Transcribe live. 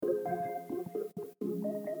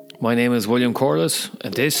My name is William Corliss,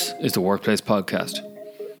 and this is the Workplace Podcast.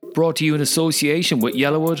 Brought to you in association with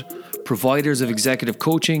Yellowwood, providers of executive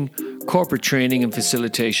coaching, corporate training and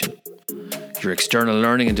facilitation. Your external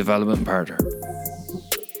learning and development partner.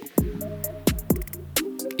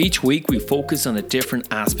 Each week we focus on a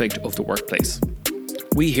different aspect of the workplace.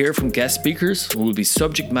 We hear from guest speakers who will be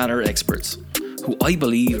subject matter experts, who I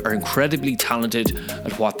believe are incredibly talented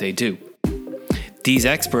at what they do. These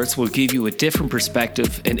experts will give you a different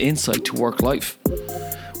perspective and insight to work life,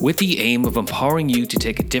 with the aim of empowering you to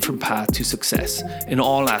take a different path to success in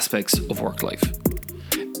all aspects of work life.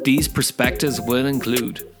 These perspectives will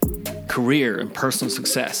include career and personal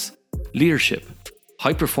success, leadership,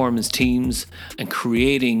 high performance teams, and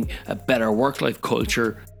creating a better work-life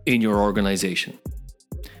culture in your organization.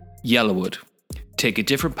 Yellowwood, take a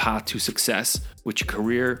different path to success with your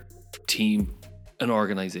career, team, and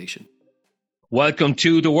organization. Welcome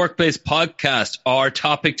to the Workplace Podcast. Our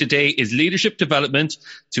topic today is leadership development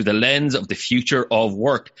through the lens of the future of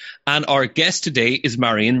work. And our guest today is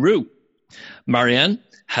Marianne Roux. Marianne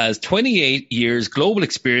has 28 years global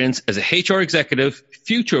experience as a HR executive,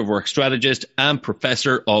 future of work strategist, and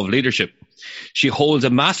professor of leadership. She holds a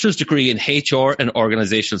master's degree in HR and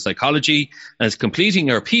organizational psychology and is completing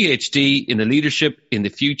her PhD in the leadership in the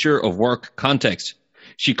future of work context.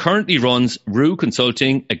 She currently runs Roux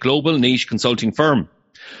Consulting, a global niche consulting firm.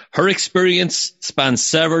 Her experience spans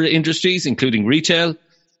several industries, including retail,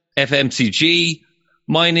 FMCG,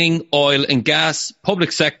 mining, oil and gas,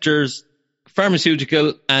 public sectors,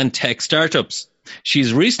 pharmaceutical and tech startups.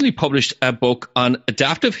 She's recently published a book on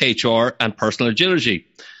adaptive HR and personal agility,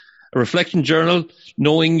 a reflection journal,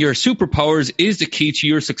 Knowing Your Superpowers is the Key to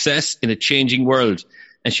Your Success in a Changing World.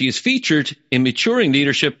 And she is featured in Maturing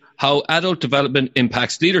Leadership, How Adult Development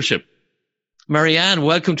Impacts Leadership. Marianne,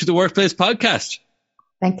 welcome to the Workplace Podcast.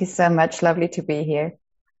 Thank you so much. Lovely to be here.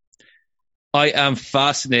 I am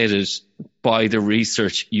fascinated by the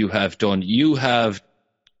research you have done. You have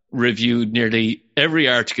reviewed nearly every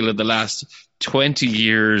article in the last 20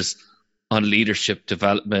 years on leadership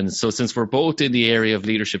development. So since we're both in the area of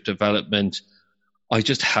leadership development, I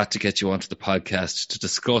just had to get you onto the podcast to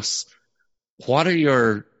discuss what are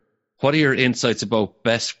your insights about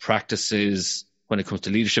best practices when it comes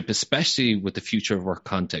to leadership, especially with the future of work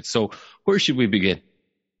context. So where should we begin?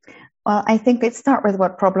 Well, I think let's start with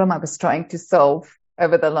what problem I was trying to solve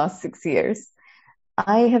over the last 6 years.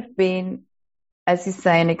 I have been, as you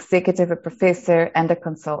say, an executive, a professor, and a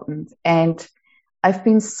consultant. And I've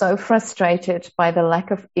been so frustrated by the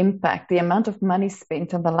lack of impact, the amount of money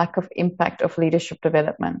spent on the lack of impact of leadership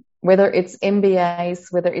development, whether it's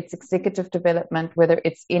MBAs, whether it's executive development, whether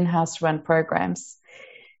it's in-house run programs.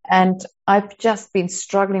 And I've just been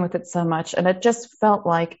struggling with it so much. And it just felt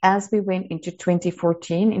like as we went into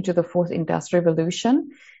 2014, into the fourth industrial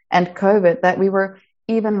revolution and COVID, that we were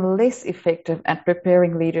even less effective at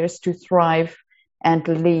preparing leaders to thrive and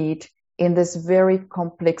lead in this very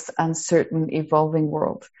complex, uncertain, evolving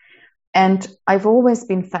world. And I've always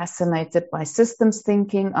been fascinated by systems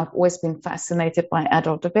thinking. I've always been fascinated by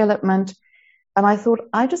adult development. And I thought,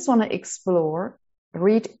 I just want to explore,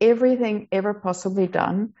 read everything ever possibly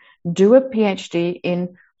done, do a PhD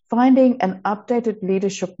in finding an updated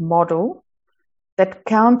leadership model that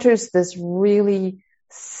counters this really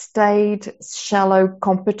staid, shallow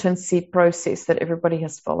competency process that everybody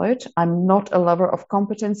has followed. I'm not a lover of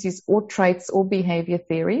competencies or traits or behavior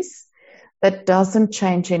theories. That doesn't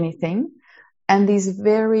change anything. And these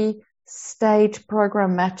very staid,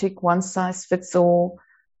 programmatic, one-size-fits-all,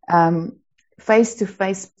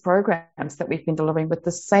 face-to-face programs that we've been delivering with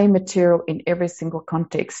the same material in every single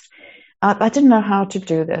context. I didn't know how to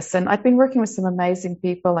do this. And I've been working with some amazing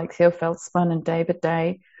people like Theo Feldspun and David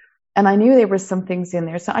Day. And I knew there were some things in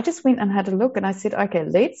there. So I just went and had a look and I said, okay,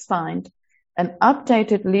 let's find an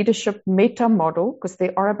updated leadership meta model, because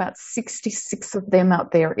there are about 66 of them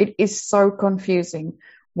out there. It is so confusing.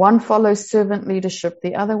 One follows servant leadership.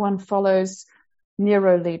 The other one follows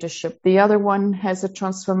neuro leadership. The other one has a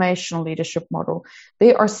transformational leadership model.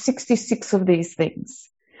 There are 66 of these things.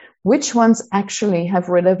 Which ones actually have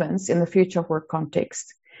relevance in the future of work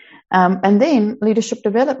context? And then leadership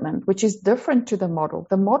development, which is different to the model.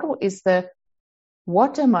 The model is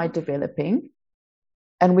what am I developing?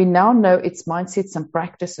 And we now know it's mindsets and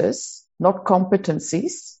practices, not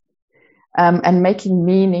competencies, and making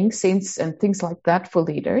meaning, sense, and things like that for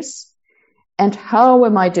leaders. And how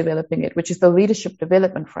am I developing it, which is the leadership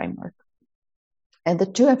development framework. And the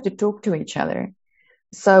two have to talk to each other.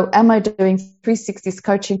 So am I doing 360s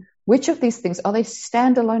coaching? Which of these things, are they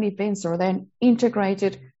standalone events or are they an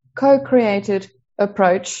integrated, co-created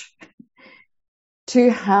approach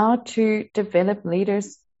to how to develop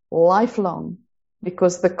leaders lifelong,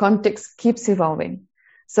 because the context keeps evolving.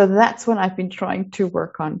 So that's what I've been trying to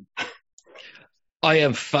work on. I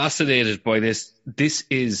am fascinated by this. This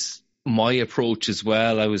is my approach as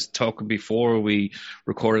well. I was talking before we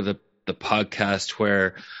recorded the podcast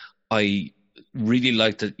where I really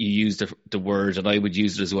like that you used the word, and I would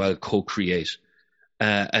use it as well, co-create.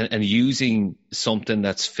 And using something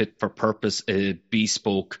that's fit for purpose, a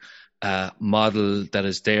bespoke model that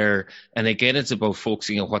is there. And again, it's about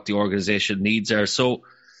focusing on what the organization needs are. So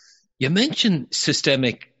you mentioned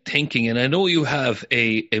systemic thinking, and I know you have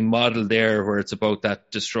a model there where it's about that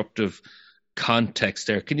disruptive context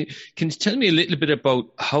there. Can you tell me a little bit about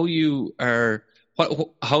how you are,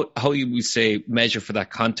 how you would say measure for that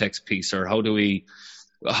context piece, or what are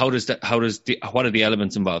the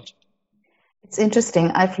elements involved? It's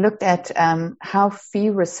interesting. I've looked at how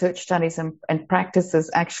few research studies and practices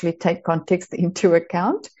actually take context into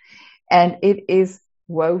account, and it is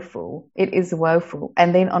woeful. It is woeful.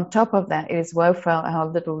 And then on top of that, it is woeful how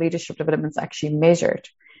little leadership development is actually measured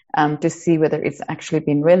to see whether it's actually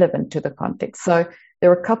been relevant to the context. So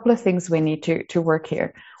there are a couple of things we need to work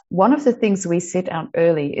here. One of the things we set out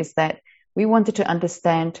early is that we wanted to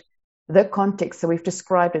understand the context. So we've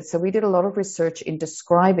described it. So we did a lot of research in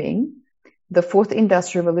describing the fourth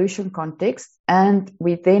industrial revolution context, and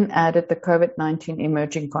we then added the COVID-19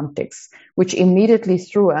 emerging context, which immediately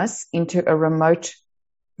threw us into a remote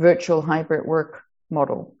virtual hybrid work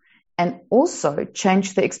model, and also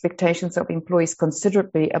changed the expectations of employees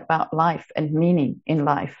considerably about life and meaning in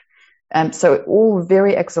life. So all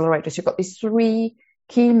very accelerated. So you've got these three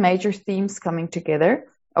key major themes coming together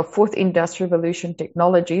of fourth industrial revolution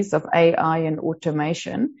technologies of AI and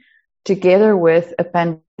automation, together with a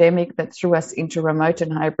pandemic that threw us into remote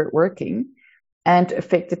and hybrid working and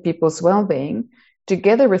affected people's well-being,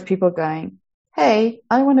 together with people going, hey,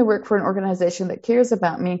 I want to work for an organization that cares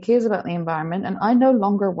about me and cares about the environment, and I no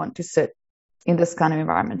longer want to sit in this kind of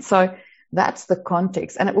environment. So that's the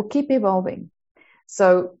context, and it will keep evolving.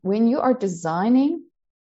 So when you are designing,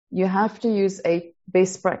 you have to use a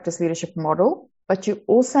best practice leadership model, but you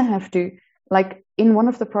also have to, like in one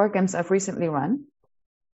of the programs I've recently run,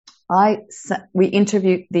 we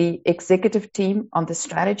interviewed the executive team on the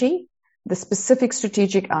strategy, the specific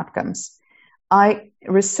strategic outcomes. I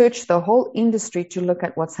researched the whole industry to look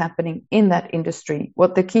at what's happening in that industry,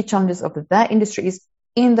 what the key challenges of that industry is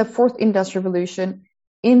in the fourth industrial revolution,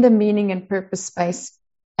 in the meaning and purpose space,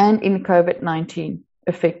 and in COVID-19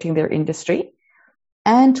 affecting their industry.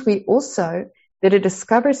 And we also did a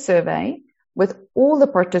discover survey with all the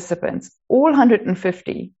participants, all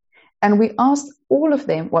 150, and we asked all of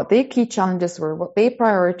them what their key challenges were, what their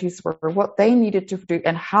priorities were, what they needed to do,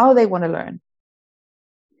 and how they want to learn.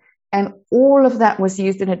 And all of that was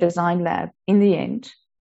used in a design lab in the end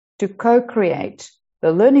to co-create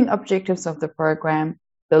the learning objectives of the program,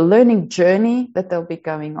 the learning journey that they'll be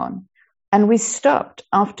going on. And we stopped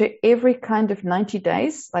after every kind of 90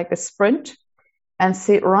 days, like a sprint, and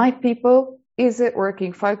said, right, people, is it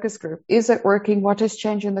working? Focus group, is it working? What has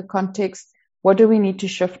changed in the context? What do we need to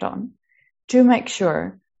shift on to make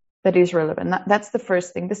sure that is relevant? That's the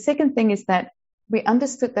first thing. The second thing is that we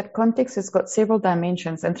understood that context has got several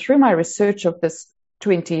dimensions. And through my research of this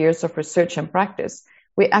 20 years of research and practice,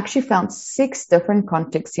 we actually found 6 different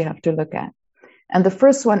contexts you have to look at. And the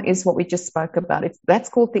first one is what we just spoke about. That's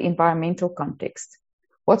called the environmental context.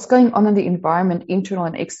 What's going on in the environment, internal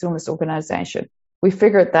and external, this organization? We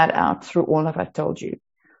figured that out through all of I've told you.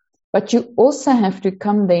 But you also have to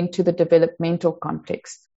come then to the developmental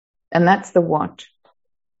context, and that's the what.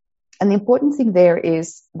 And the important thing there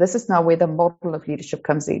is, this is now where the model of leadership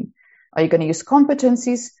comes in. Are you going to use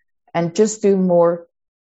competencies and just do more,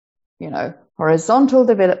 horizontal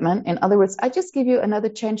development? In other words, I just give you another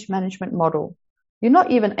change management model. You're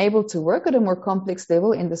not even able to work at a more complex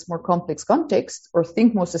level in this more complex context or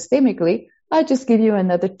think more systemically. I just give you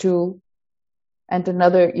another tool and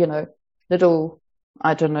another, little,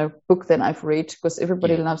 book that I've read, because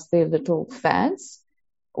everybody loves their little fads.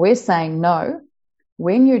 We're saying no.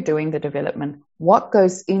 When you're doing the development, what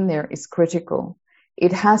goes in there is critical.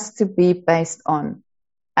 It has to be based on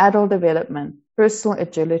adult development, personal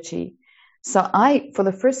agility. So for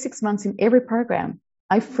the first 6 months in every program,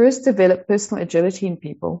 I first developed personal agility in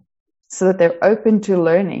people so that they're open to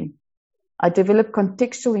learning. I develop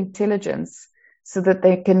contextual intelligence so that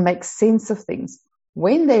they can make sense of things.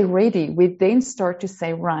 When they're ready, we then start to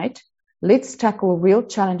say, right, let's tackle real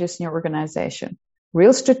challenges in your organization,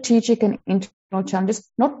 real strategic and internal challenges,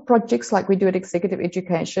 not projects like we do at executive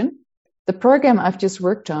education. The program I've just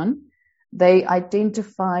worked on, they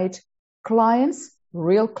identified clients,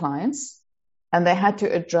 real clients, and they had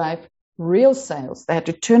to real sales. They had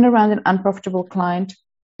to turn around an unprofitable client,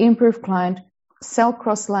 improve client, sell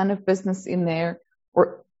cross line of business in there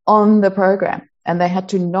or on the program. And they had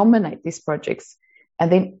to nominate these projects.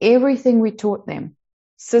 And then everything we taught them,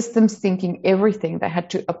 systems thinking, everything, they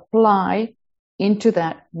had to apply into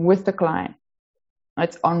that with the client.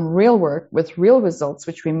 It's on real work with real results,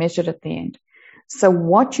 which we measured at the end. So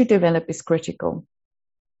what you develop is critical.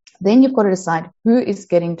 Then you've got to decide who is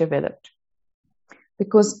getting developed.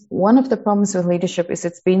 Because one of the problems with leadership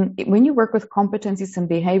is when you work with competencies and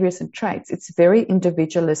behaviors and traits, it's very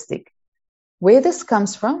individualistic. Where this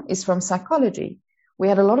comes from is from psychology. We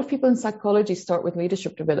had a lot of people in psychology start with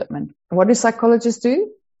leadership development. What do psychologists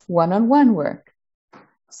do? One-on-one work.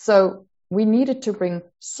 So we needed to bring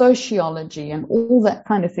sociology and all that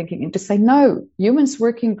kind of thinking in to say, no, humans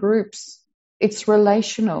work in groups. It's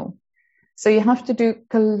relational. So you have to do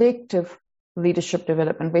collective leadership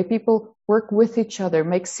development where people work with each other,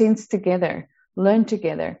 make sense together, learn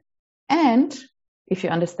together. And if you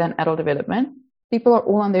understand adult development, people are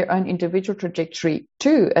all on their own individual trajectory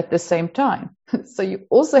too at the same time. So you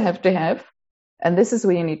also have to have, and this is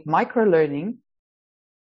where you need micro-learning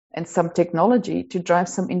and some technology to drive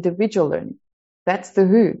some individual learning. That's the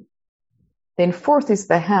who. Then fourth is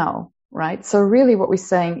the how, right? So really what we're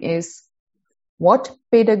saying is, what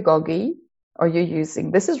pedagogy are you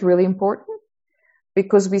using? This is really important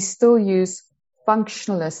because we still use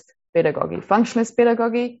functionalist pedagogy. Functionalist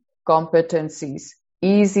pedagogy, competencies,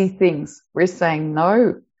 easy things. We're saying,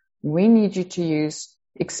 no, we need you to use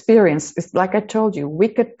experience. It's like I told you,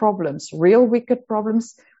 wicked problems, real wicked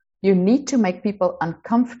problems. You need to make people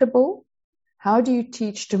uncomfortable. How do you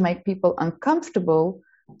teach to make people uncomfortable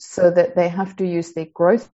so that they have to use their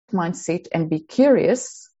growth mindset and be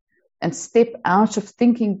curious and step out of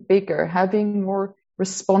thinking bigger, having more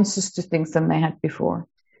responses to things than they had before?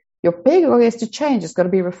 Your pedagogy has to change. It's got to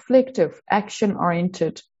be reflective,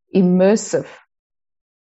 action-oriented, immersive.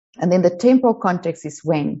 And then the temporal context is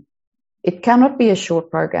when. It cannot be a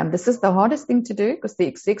short program. This is the hardest thing to do because the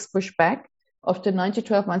execs push back. After 9 to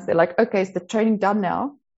 12 months, they're like, okay, is the training done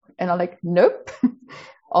now? And I'm like, nope.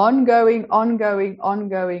 ongoing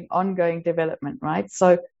development, right?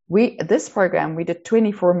 So this program, we did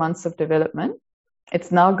 24 months of development.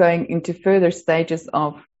 It's now going into further stages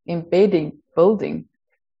of embedding, building.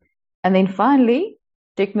 And then finally,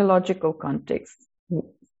 technological context.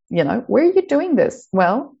 Where are you doing this?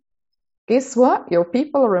 Well, guess what? Your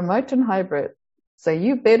people are remote and hybrid. So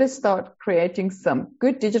you better start creating some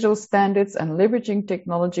good digital standards and leveraging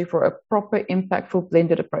technology for a proper, impactful,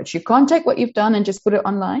 blended approach. You can't take what you've done and just put it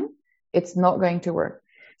online. It's not going to work.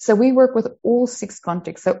 So we work with all 6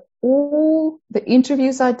 contexts. So all the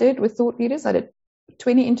interviews I did with thought leaders, I did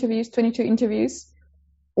 20 interviews, 22 interviews,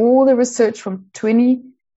 all the research from 20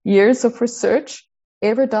 years of research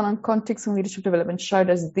ever done on context and leadership development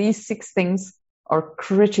showed us these 6 things are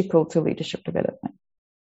critical to leadership development.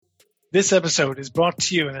 This episode is brought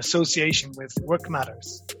to you in association with Work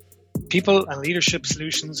Matters, people and leadership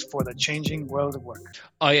solutions for the changing world of work.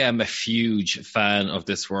 I am a huge fan of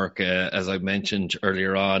this work, as I mentioned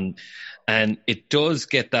earlier on, and it does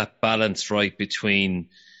get that balance right between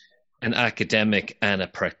an academic and a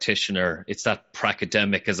practitioner. It's that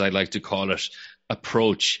pracademic, as I like to call it,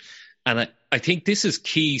 approach. And I think this is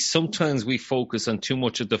key. Sometimes we focus on too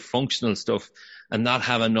much of the functional stuff and not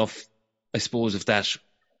have enough, I suppose, of that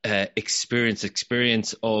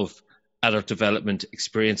experience of adult development,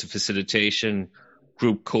 experience of facilitation,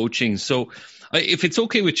 group coaching. So if it's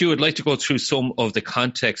okay with you, I'd like to go through some of the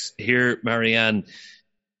context here, Marianne.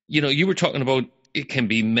 You were talking about it can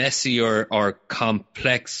be messy or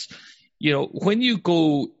complex. When you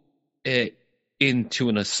go into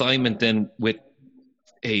an assignment then with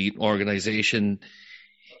a organization,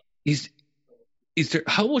 is there,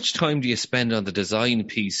 how much time do you spend on the design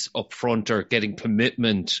piece up front or getting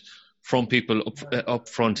commitment from people up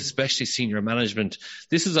front, especially senior management?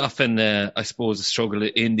 This is often, I suppose, a struggle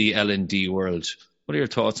in the L&D world. What are your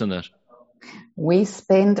thoughts on that? We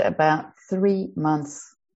spend about 3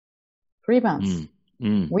 months. 3 months.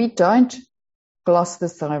 We don't gloss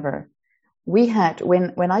this over. We had,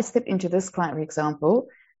 when I stepped into this client, for example,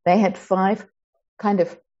 they had 5 kind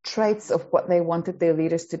of traits of what they wanted their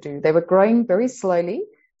leaders to do. They were growing very slowly.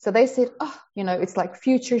 So they said, it's like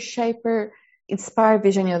future shaper, inspire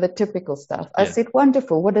vision, the typical stuff. I said,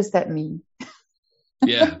 wonderful. What does that mean?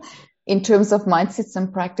 Yeah. In terms of mindsets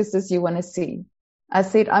and practices you want to see. I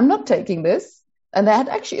said, I'm not taking this. And they had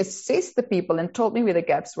actually assessed the people and told me where the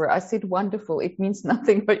gaps were. I said, wonderful. It means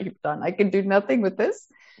nothing what you've done. I can do nothing with this.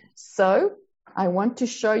 So I want to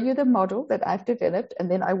show you the model that I've developed. And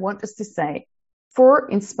then I want us to say, for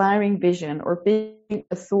inspiring vision or being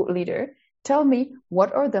a thought leader, tell me,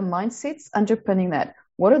 what are the mindsets underpinning that?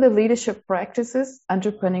 What are the leadership practices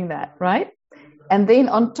underpinning that, right? And then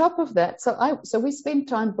on top of that, so we spent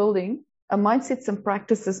time building a mindsets and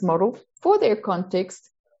practices model for their context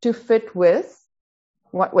to fit with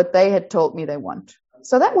what they had told me they want.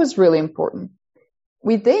 So that was really important.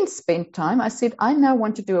 We then spent time, I said, I now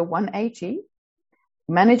want to do a 180,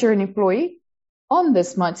 manager and employee, on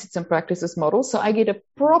this mindsets and practices model. So I get a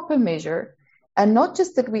proper measure. And not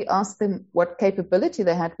just that we asked them what capability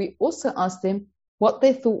they had, we also asked them what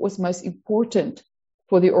they thought was most important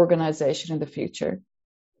for the organization in the future.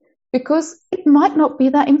 Because it might not be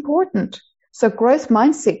that important. So growth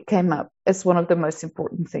mindset came up as one of the most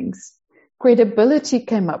important things. Credibility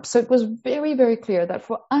came up. So it was very, very clear that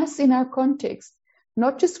for us in our context,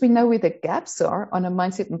 not just we know where the gaps are on a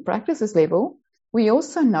mindset and practices level, we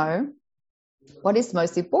also know what is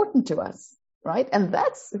most important to us, right? And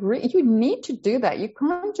you need to do that. You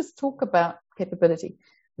can't just talk about capability.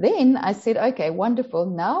 Then I said, okay, wonderful.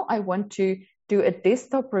 Now I want to do a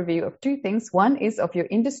desktop review of two things. One is of your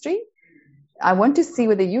industry. I want to see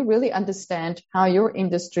whether you really understand how your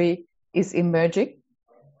industry is emerging.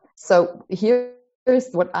 So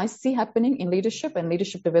here's what I see happening in leadership and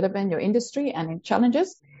leadership development in your industry and in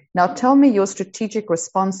challenges. Now tell me your strategic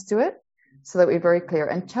response to it so that we're very clear.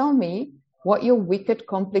 And tell me what your wicked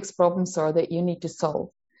complex problems are that you need to solve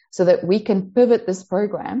so that we can pivot this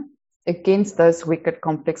program against those wicked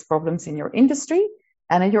complex problems in your industry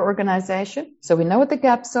and in your organization. So we know what the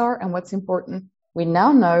gaps are and what's important. We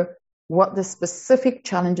now know what the specific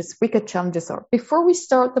challenges, wicked challenges are before we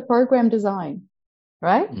start the program design,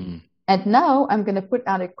 right? And now I'm going to put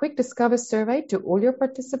out a quick discover survey to all your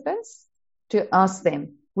participants to ask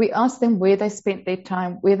them. We asked them where they spent their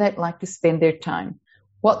time, where they'd like to spend their time,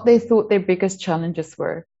 what they thought their biggest challenges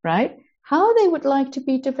were, right? How they would like to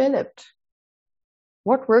be developed,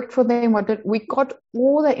 what worked for them, we got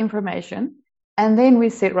all that information. And then we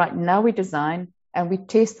said, right, now we design, and we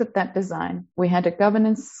tested that design. We had a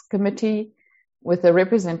governance committee with a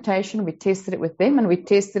representation. We tested it with them, and we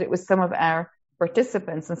tested it with some of our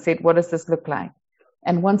participants and said, what does this look like?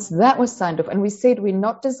 And once that was signed off, and we said, we're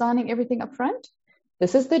not designing everything up front.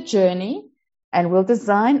 This is the journey, and we'll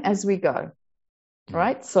design as we go,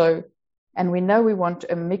 right? So, and we know we want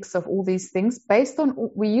a mix of all these things based on,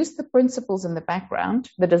 we used the principles in the background,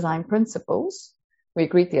 the design principles. We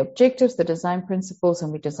agreed the objectives, the design principles,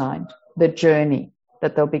 and we designed the journey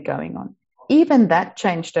that they'll be going on. Even that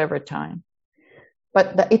changed over time.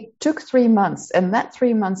 But it took 3 months, and that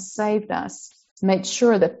 3 months saved us, made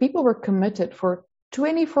sure that people were committed for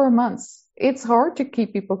 24 months. It's hard to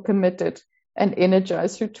keep people committed and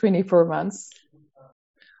energized for 24 months.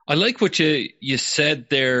 I like what you said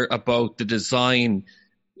there about the design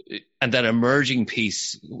and that emerging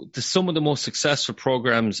piece. Some of the most successful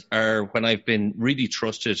programs are when I've been really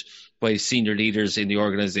trusted by senior leaders in the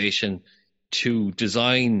organization to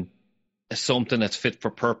design something that's fit for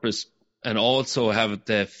purpose, and also have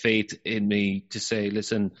the faith in me to say,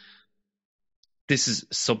 listen, this is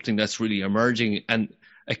something that's really emerging. And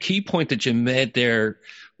a key point that you made there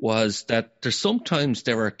was that sometimes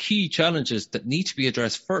there are key challenges that need to be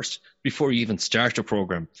addressed first before you even start a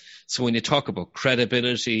program. So when you talk about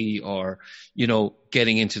credibility or,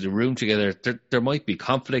 getting into the room together, there might be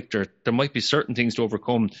conflict, or there might be certain things to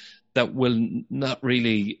overcome that will not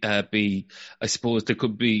really be, I suppose, there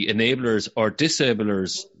could be enablers or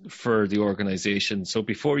disablers for the organization. So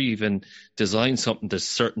before you even design something, there's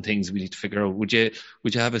certain things we need to figure out. Would you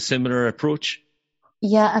have a similar approach?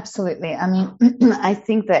 Yeah, absolutely. I mean, I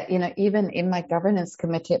think that, even in my governance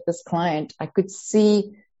committee at this client, I could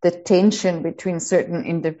see the tension between certain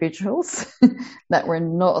individuals that were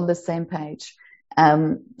not on the same page.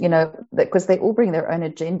 Because they all bring their own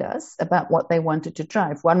agendas about what they wanted to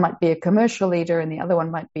drive. One might be a commercial leader, and the other one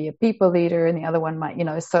might be a people leader, and the other one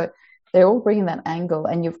might, so they're all bringing that angle,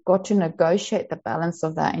 and you've got to negotiate the balance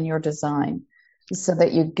of that in your design so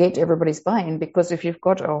that you get everybody's buy-in. Because if you've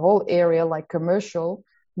got a whole area like commercial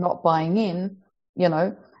not buying in,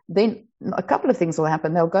 then a couple of things will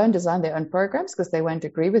happen. They'll go and design their own programs because they won't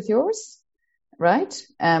agree with yours. Right?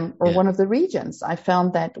 One of the regions. I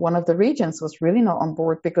found that one of the regions was really not on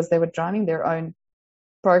board because they were driving their own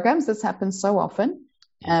programs. This happens so often.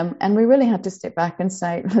 And we really had to step back and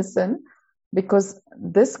say, listen, because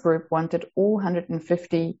this group wanted all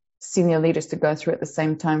 150 senior leaders to go through at the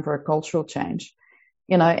same time for a cultural change,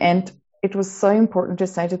 and it was so important to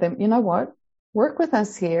say to them, you know what, work with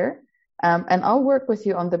us here. And I'll work with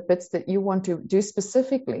you on the bits that you want to do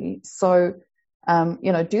specifically. So,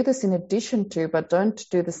 do this in addition to, but don't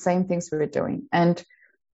do the same things we're doing. And,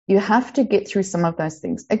 You have to get through some of those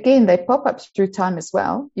things. Again, they pop up through time as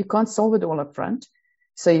well. You can't solve it all up front.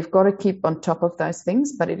 So you've got to keep on top of those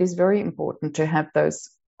things, but it is very important to have those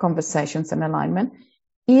conversations and alignment.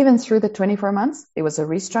 Even through the 24 months, there was a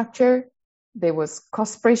restructure, there was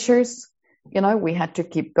cost pressures. We had to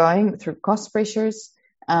keep going through cost pressures.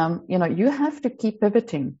 You have to keep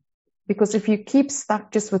pivoting, because if you keep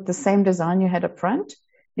stuck just with the same design you had up front,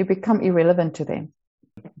 you become irrelevant to them.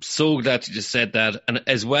 So glad you just said that. And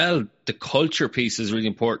as well, the culture piece is really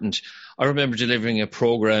important. I remember delivering a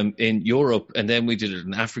program in Europe, and then we did it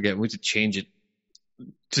in Africa, and we had to change it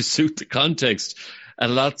to suit the context.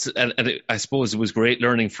 And I suppose it was great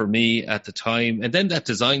learning for me at the time. And then that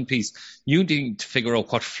design piece, you need to figure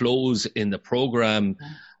out what flows in the program.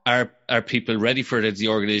 Are people ready for it? Is the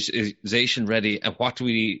organization ready? And what do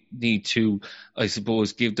we need to, I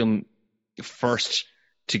suppose, give them first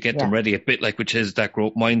to get them ready? A bit like, which is that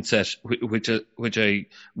growth mindset, which I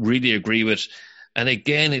really agree with. And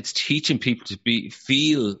again, it's teaching people to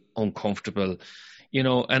feel uncomfortable,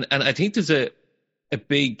 and I think there's a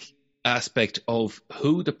big aspect of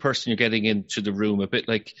who the person you're getting into the room, a bit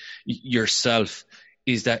like yourself,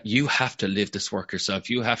 is that you have to live this work yourself.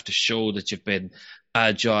 You have to show that you've been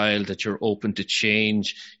agile, that you're open to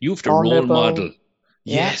change. You have to role model.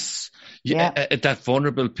 Yes. That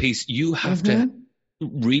vulnerable piece. You have to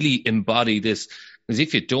really embody this, because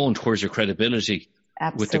if you don't, where's your credibility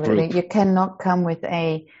with the group? You cannot come with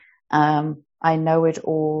a I know it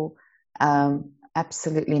all.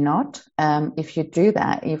 Absolutely not. If you do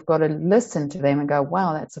that, you've got to listen to them and go,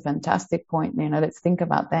 wow, that's a fantastic point. Let's think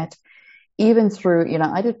about that. Even through,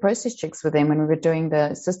 I did process checks with them when we were doing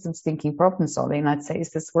the systems thinking problem solving. And I'd say,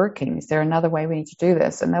 is this working? Is there another way we need to do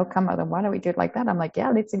this? And they'll come up and, why don't we do it like that? I'm like, yeah,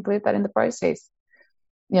 let's include that in the process.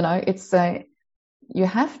 It's you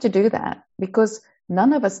have to do that, because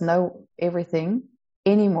none of us know everything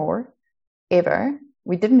anymore, ever.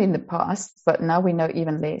 We didn't in the past, but now we know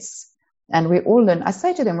even less. And we all learn. I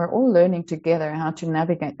say to them, we're all learning together how to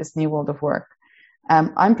navigate this new world of work.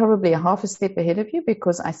 I'm probably a half a step ahead of you,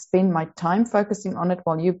 because I spend my time focusing on it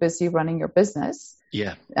while you're busy running your business.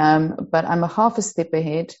 Yeah. But I'm a half a step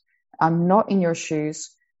ahead. I'm not in your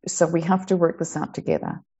shoes. So we have to work this out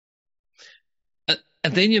together.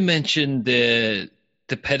 And then you mentioned the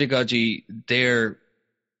pedagogy there.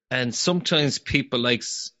 And sometimes people like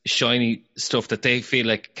shiny stuff that they feel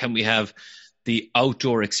like, can we have the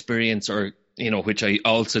outdoor experience, or, which I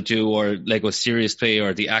also do, or Lego Serious Play,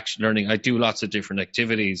 or the action learning. I do lots of different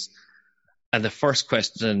activities. And the first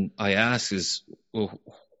question I ask is, well,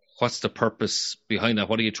 what's the purpose behind that?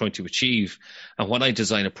 What are you trying to achieve? And when I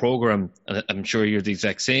design a program, and I'm sure you're the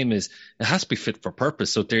exact same, is it has to be fit for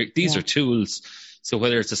purpose. So these are tools. So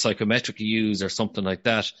whether it's a psychometric you use or something like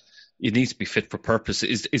that, it needs to be fit for purpose.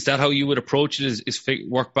 Is that how you would approach it? Is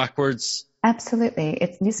work backwards? Absolutely.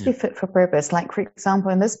 It needs to be fit for purpose. Like, for example,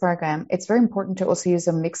 in this program, it's very important to also use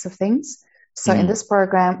a mix of things. So in this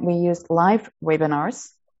program, we used live webinars.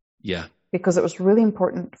 Yeah. Because it was really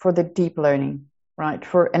important for the deep learning, right?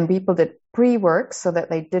 And people did pre-work so that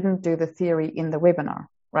they didn't do the theory in the webinar,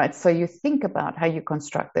 right? So you think about how you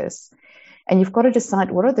construct this, and you've got to decide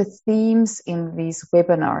what are the themes in these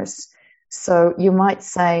webinars. So you might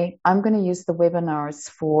say, I'm going to use the webinars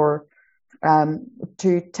for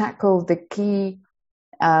to tackle the key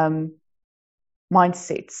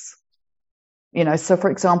mindsets. So for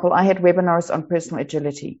example, I had webinars on personal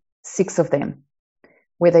agility, 6 of them,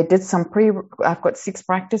 where they did I've got 6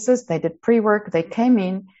 practices. They did pre-work. They came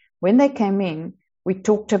in. When they came in, we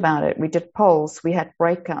talked about it. We did polls. We had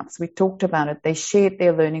breakouts. We talked about it. They shared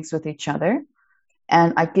their learnings with each other.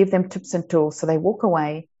 And I give them tips and tools. So they walk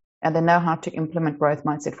away and they know how to implement growth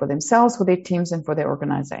mindset for themselves, for their teams, and for their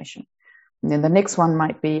organization. And then the next one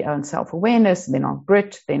might be on self-awareness, then on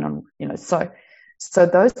grit, then on, so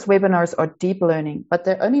those webinars are deep learning, but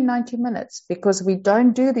they're only 90 minutes, because we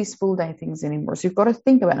don't do these full day things anymore. So you've got to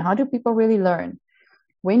think about, how do people really learn?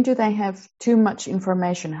 When do they have too much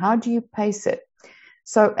information? How do you pace it?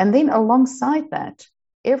 So, and then alongside that,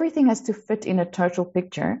 everything has to fit in a total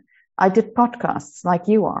picture. I did podcasts like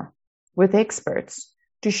you are with experts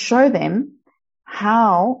to show them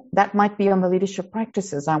how that might be on the leadership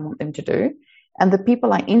practices I want them to do. And the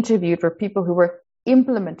people I interviewed were people who were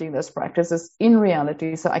implementing those practices in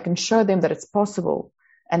reality, so I can show them that it's possible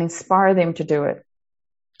and inspire them to do it.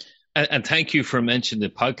 And thank you for mentioning the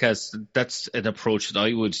podcast. That's an approach that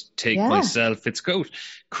I would take myself. It's about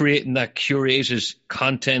creating that curated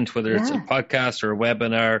content, whether it's a podcast or a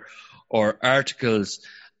webinar or articles.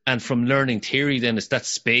 And from learning theory, then it's that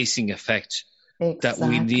spacing effect that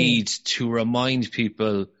we need to remind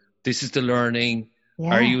people, this is the learning.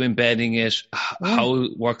 Yeah. Are you embedding it? How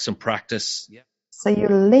it works in practice? Yeah. So you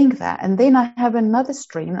link that. And then I have another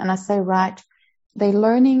stream and I say, right, they're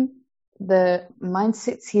learning the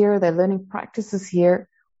mindsets here, they're learning practices here.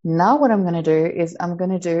 Now what I'm going to do is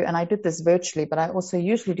and I did this virtually, but I also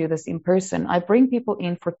usually do this in person. I bring people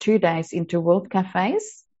in for 2 days into World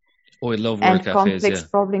Cafes. Oh, I love and World Cafes, complex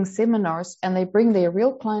problem seminars, and they bring their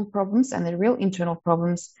real client problems and their real internal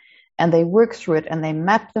problems, and they work through it, and they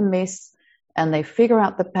map the mess, and they figure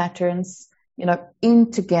out the patterns,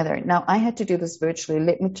 in together. Now, I had to do this virtually.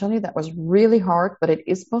 Let me tell you, that was really hard, but it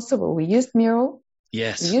is possible. We used Mural.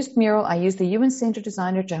 Yes. I used the UN Center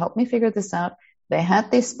designer to help me figure this out. They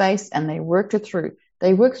had their space, and they worked it through.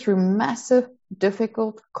 They worked through massive,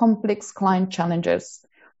 difficult, complex client challenges.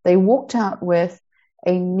 They walked out with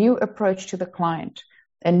a new approach to the client,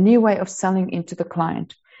 a new way of selling into the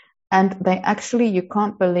client. And they actually, you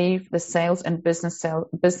can't believe the sales and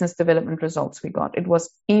business development results we got. It was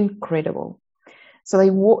incredible. So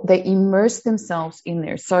they immersed themselves in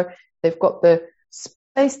there. So they've got the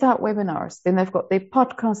spaced out webinars, then they've got their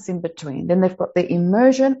podcasts in between, then they've got their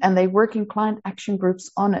immersion, and they work in client action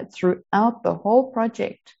groups on it throughout the whole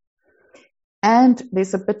project. And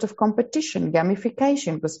there's a bit of competition,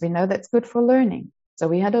 gamification, because we know that's good for learning. So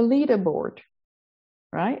we had a leaderboard,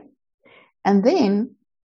 right? And then,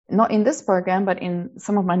 not in this program, but in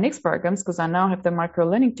some of my next programs, because I now have the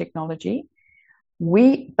micro-learning technology,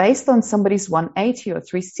 based on somebody's 180 or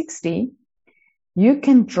 360, you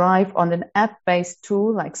can drive on an app-based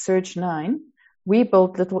tool like Surge9. We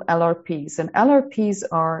built little LRPs, and LRPs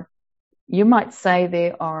are, you might say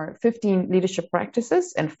there are 15 leadership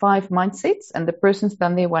practices and 5 mindsets, and the person's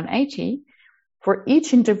done their 180. For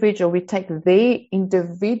each individual, we take their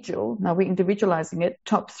individual, now we're individualizing it,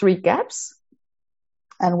 top 3 gaps,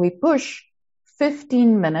 and we push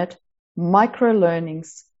 15-minute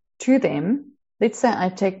micro-learnings to them. Let's say I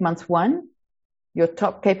take month 1, your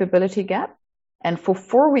top capability gap, and for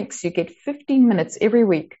 4 weeks, you get 15 minutes every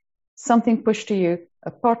week, something pushed to you, a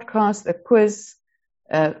podcast, a quiz,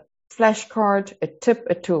 a flashcard, a tip,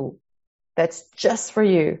 a tool. That's just for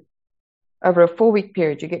you. Over a 4-week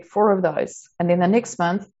period, you get 4 of those. And then the next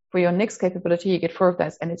month, for your next capability, you get 4 of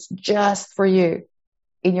those. And it's just for you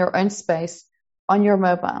in your own space, on your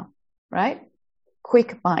mobile, right?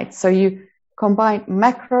 Quick bites. So you combine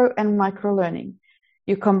macro and micro learning.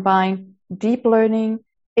 You combine deep learning,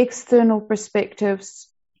 external perspectives,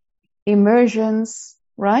 immersions,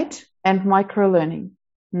 right? And micro learning,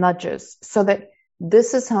 nudges. So that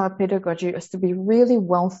this is how a pedagogy is to be really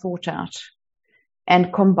well thought out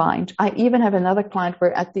and combined. I even have another client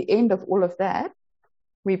where at the end of all of that,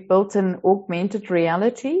 we built an augmented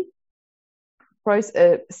reality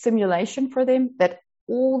simulation for them that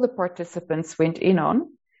all the participants went in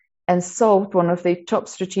on and solved one of their top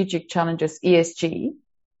strategic challenges, ESG,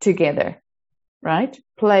 together, right?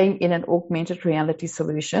 Playing in an augmented reality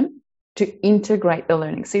solution to integrate the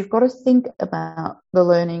learning. So you've got to think about the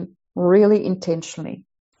learning really intentionally.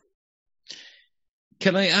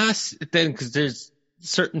 Can I ask then, because there's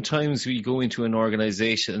certain times we go into an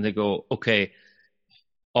organization and they go, okay,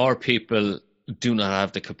 our people do not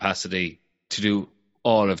have the capacity to do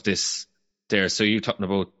all of this there. So you're talking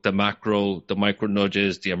about the macro, the micro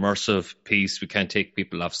nudges, the immersive piece. We can't take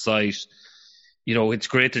people off site. It's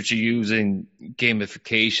great that you're using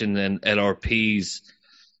gamification and LRPs.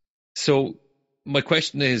 So my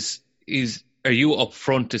question is are you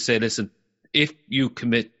upfront to say, listen, if you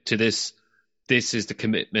commit to this is the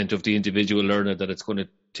commitment of the individual learner, that it's going to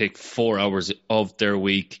take 4 hours of their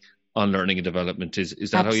week on learning and development?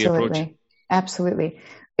 Is that Absolutely. how you approach it? Absolutely.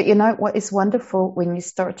 But you know what is wonderful when you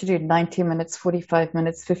start to do 90 minutes, 45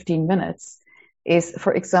 minutes, 15 minutes is,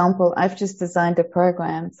 for example, I've just designed a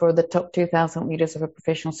program for the top 2,000 leaders of a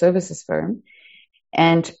professional services firm.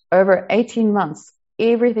 And over 18 months,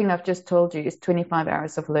 everything I've just told you is 25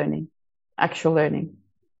 hours of learning, actual learning.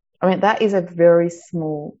 I mean, that is a very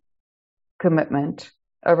small commitment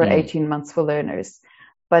over 18 months for learners,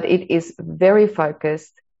 but it is very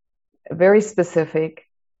focused, very specific,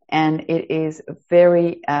 and it is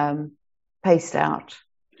very paced out.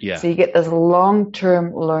 Yeah. So you get this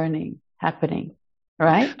long-term learning happening,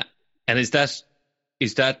 right? And is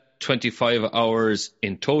that 25 hours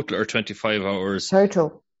in total or 25 hours?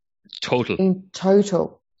 Total. In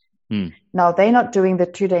total. Now, they're not doing the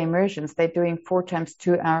 2-day immersions. They're doing 4 times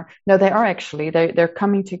 2 hour. No, they are actually. They're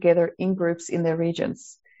coming together in groups in their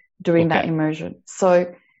regions doing that immersion.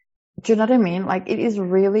 So do you know what I mean? Like, it is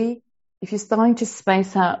really, if you're starting to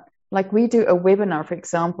space out, like we do a webinar, for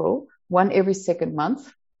example, one every second month,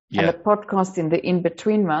 and a podcast in the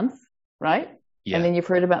in-between month, right? Yeah. And then you've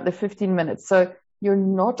heard about the 15 minutes. So you're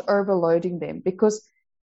not overloading them, because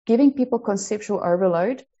giving people conceptual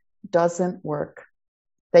overload doesn't work.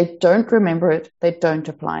 They don't remember it. They don't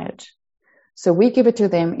apply it. So we give it to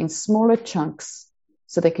them in smaller chunks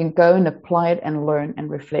so they can go and apply it and learn and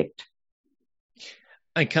reflect.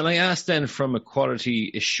 And can I ask then, from a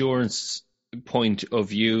quality assurance point of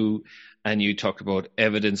view, and you talk about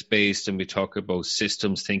evidence-based and we talk about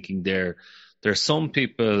systems thinking there are some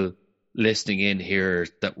people listening in here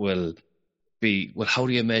that will be, well, how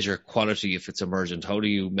do you measure quality if it's emergent? How do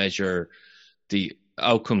you measure the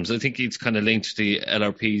outcomes? I think it's kind of linked to the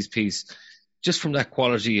LRP's piece. Just from that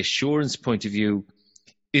quality assurance point of view,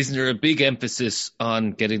 isn't there a big emphasis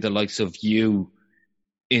on getting the likes of you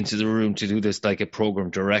into the room to do this, like a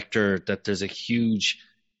program director, that there's a huge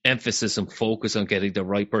emphasis and focus on getting the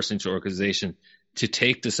right person into the organization to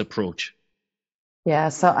take this approach? Yeah,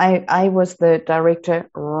 so I was the director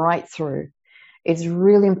right through. It's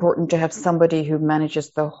really important to have somebody who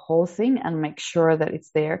manages the whole thing and make sure that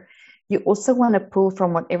it's there. You also want to pull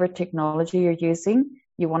from whatever technology you're using.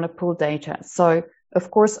 You want to pull data. So,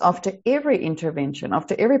 of course, after every intervention,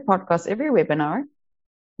 after every podcast, every webinar,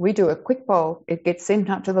 we do a quick poll. It gets sent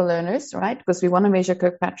out to the learners, right? Because we want to measure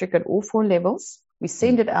Kirkpatrick at all 4 levels. We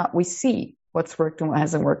send it out. We see what's worked and what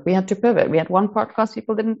hasn't worked. We had to pivot. We had one podcast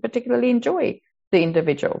people didn't particularly enjoy the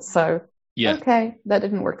individual. So, okay, that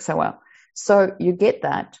didn't work so well. So you get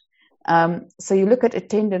that. So you look at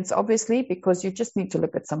attendance, obviously, because you just need to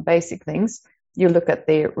look at some basic things. You look at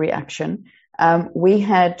their reaction. We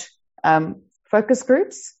had focus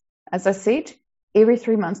groups, as I said, every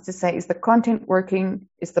 3 months to say, is the content working?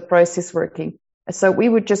 Is the process working? So we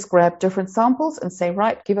would just grab different samples and say,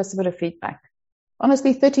 right, give us a bit of feedback.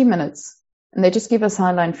 Honestly, 30 minutes. And they just give us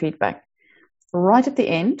highline feedback. Right at the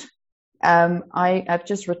end, I've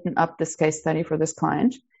just written up this case study for this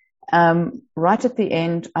client. Right at the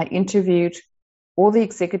end, I interviewed all the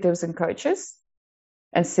executives and coaches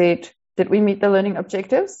and said, did we meet the learning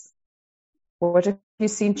objectives? What have you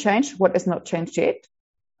seen change? What has not changed yet?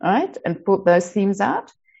 All right. And put those themes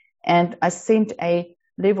out. And I sent a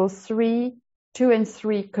level 3, 2 and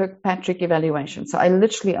 3 Kirkpatrick evaluation. So I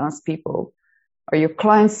literally asked people, are your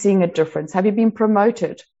clients seeing a difference? Have you been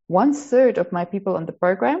promoted? 1/3 of my people on the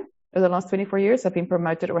program over the last 24 years have been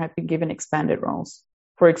promoted or have been given expanded roles,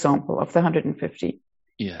 for example, of the 150.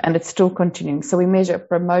 Yeah. And it's still continuing. So we measure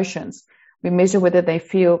promotions. We measure whether they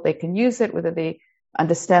feel they can use it, whether they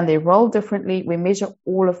understand their role differently. We measure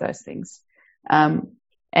all of those things.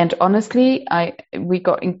 And honestly, we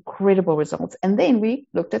got incredible results. And then we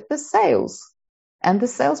looked at the sales and the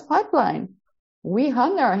sales pipeline. We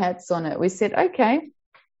hung our hats on it. We said, okay,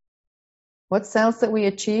 what sales that we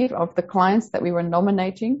achieve of the clients that we were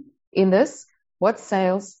nominating in this? What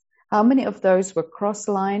sales? How many of those were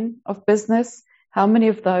cross-line of business? How many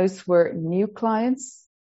of those were new clients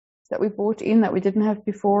that we brought in that we didn't have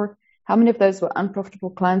before? How many of those were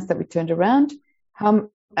unprofitable clients that we turned around?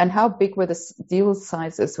 How big were the deal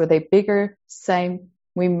sizes? Were they bigger, same?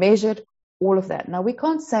 We measured all of that. Now, we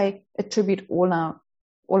can't say attribute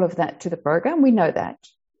all of that to the program. We know that.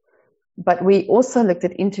 But we also looked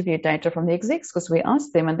at interview data from the execs because we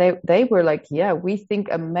asked them and they were like, yeah, we think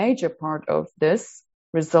a major part of this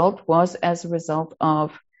result was as a result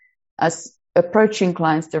of us approaching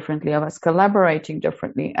clients differently, of us collaborating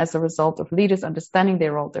differently, as a result of leaders understanding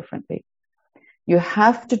their role differently. You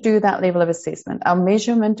have to do that level of assessment. Our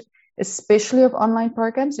measurement, especially of online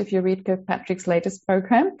programs, if you read Kirkpatrick's latest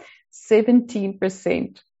program,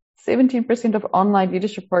 17% of online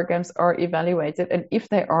leadership programs are evaluated. And if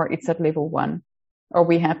they are, it's at level 1. Are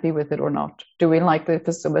we happy with it or not? Do we like the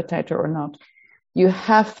facilitator or not? You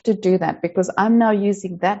have to do that because I'm now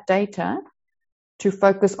using that data to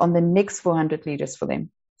focus on the next 400 leaders for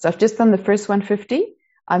them. So I've just done the first 150.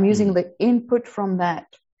 I'm using the input from that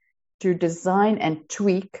to design and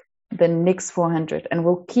tweak the next 400. And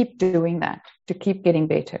we'll keep doing that to keep getting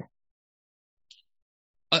better.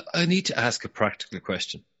 I need to ask a practical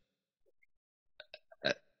question.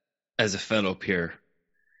 As a fellow peer,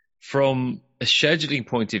 from a scheduling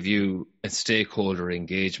point of view and stakeholder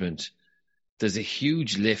engagement, there's a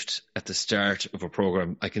huge lift at the start of a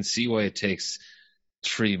program. I can see why it takes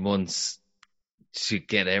 3 months to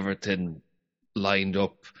get everything lined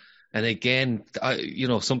up. And again,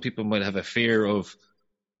 some people might have a fear of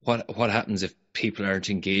what happens if people aren't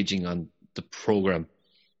engaging on the program,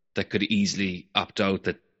 that could easily opt out,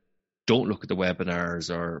 that don't look at the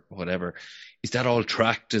webinars or whatever. Is that all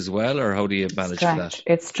tracked as well, or how do you manage that?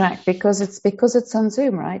 It's tracked because it's on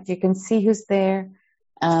Zoom, right? You can see who's there.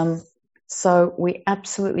 So we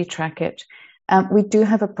absolutely track it. We do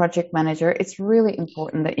have a project manager. It's really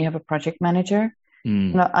important that you have a project manager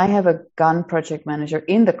Mm. You know, I have a gun project manager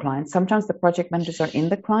in the client. Sometimes the project managers are in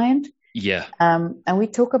the client. Yeah. And we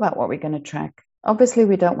talk about what we're going to track. Obviously,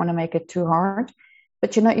 we don't want to make it too hard.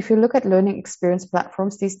 But, you know, if you look at learning experience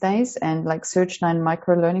platforms these days and like Search9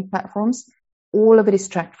 micro learning platforms, all of it is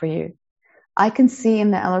tracked for you. I can see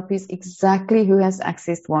in the LRPs exactly who has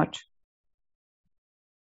accessed what,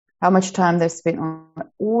 how much time they've spent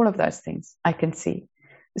on all of those things. I can see.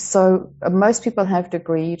 So most people have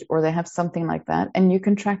Degreed or they have something like that, and you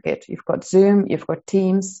can track it. You've got Zoom, you've got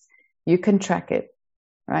Teams, you can track it,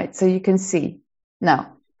 right? So you can see.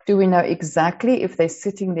 Now, do we know exactly if they're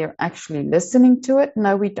sitting there actually listening to it?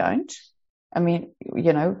 No, we don't. I mean,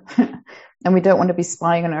 you know, and we don't want to be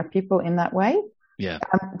spying on our people in that way. Yeah.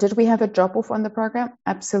 Did we have a drop off on the program?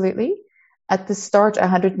 Absolutely. At the start,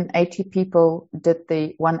 180 people did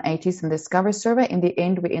the 180s in the Discover survey. In the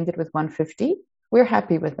end, we ended with 150. We're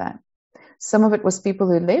happy with that. Some of it was people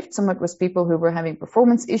who left. Some of it was people who were having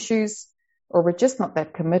performance issues or were just not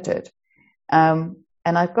that committed.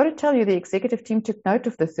 And I've got to tell you, the executive team took note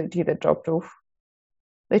of the 30 that dropped off.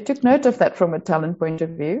 They took note of that from a talent point of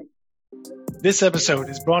view. This episode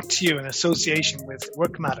is brought to you in association with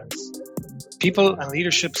Work Matters, people and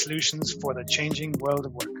leadership solutions for the changing world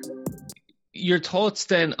of work. Your thoughts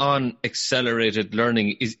then on accelerated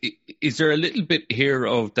learning, is there a little bit here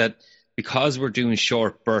of that, because we're doing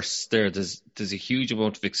short bursts there's a huge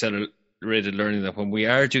amount of accelerated learning, that when we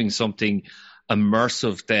are doing something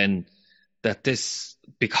immersive, then that this,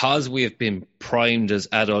 because we have been primed as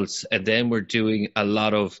adults and then we're doing a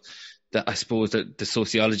lot of that, I suppose that the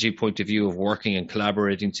sociology point of view of working and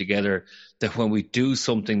collaborating together, that when we do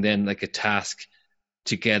something then like a task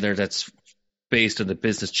together that's based on the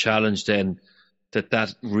business challenge, then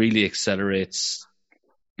that really accelerates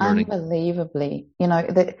learning. Unbelievably. You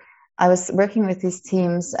know, I was working with these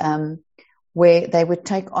teams where they would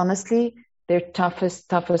take honestly their toughest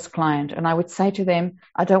client. And I would say to them,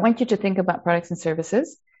 I don't want you to think about products and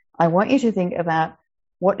services. I want you to think about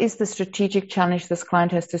what is the strategic challenge this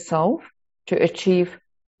client has to solve to achieve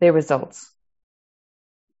their results.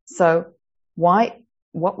 So what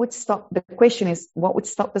would stop, the question is, what would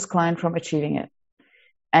stop this client from achieving it?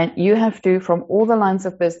 And you have to, from all the lines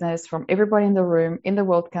of business, from everybody in the room, in the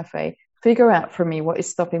World Cafe, figure out for me what is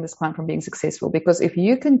stopping this client from being successful. Because if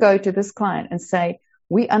you can go to this client and say,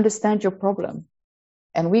 we understand your problem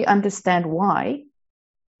and we understand why,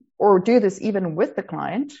 or do this even with the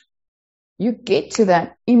client, you get to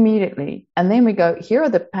that immediately. And then we go, here are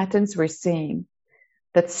the patterns we're seeing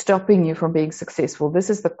that's stopping you from being successful. This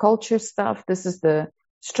is the culture stuff. This is the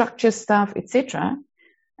structure stuff, etc.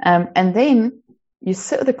 And then you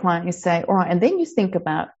sit with the client, you say, all right, and then you think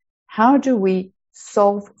about how do we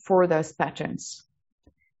solve for those patterns?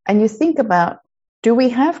 And you think about, do we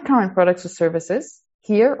have current products or services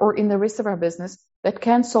here or in the rest of our business that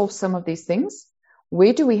can solve some of these things?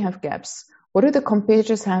 Where do we have gaps? What do the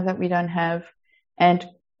competitors have that we don't have? And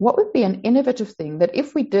what would be an innovative thing that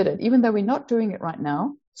if we did it, even though we're not doing it right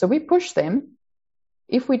now, so we push them,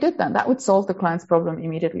 if we did that, that would solve the client's problem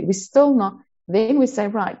immediately. We're still not. Then we say,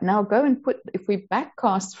 right, now go and if we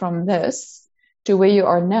backcast from this to where you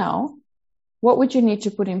are now, what would you need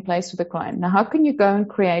to put in place with the client? Now, how can you go and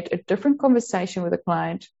create a different conversation with the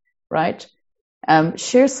client, right?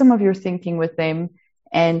 Share some of your thinking with them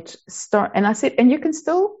and start. And I said, and you can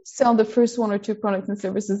still sell the first one or two products and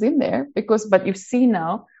services in there but you've seen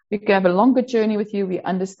now, we can have a longer journey with you. We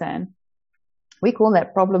understand. We call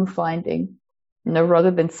that problem finding,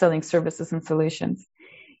 rather than selling services and solutions.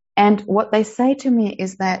 And what they say to me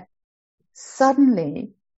is that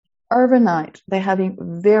suddenly, overnight, they're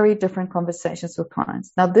having very different conversations with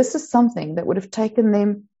clients. Now, this is something that would have taken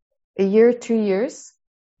them a year, 2 years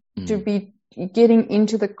to be getting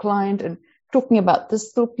into the client and talking about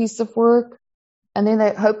this little piece of work. And then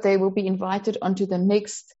they hope they will be invited onto the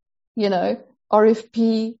next,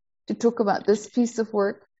 RFP to talk about this piece of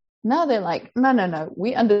work. Now they're like, no,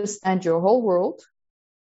 we understand your whole world,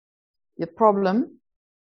 your problem.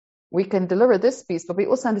 We can deliver this piece, but we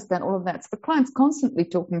also understand all of that. So the client's constantly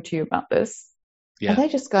talking to you about this. Yeah. And they're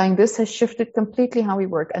just going, this has shifted completely how we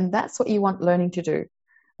work. And that's what you want learning to do.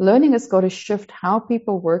 Learning has got to shift how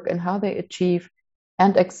people work and how they achieve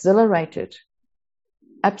and accelerate it.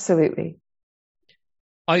 Absolutely.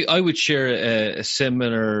 I would share a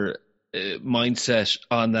similar mindset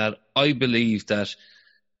on that. I believe that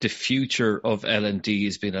the future of L&D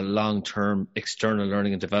has been a long-term external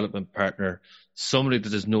learning and development partner, somebody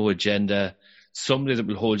that has no agenda, somebody that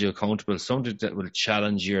will hold you accountable, somebody that will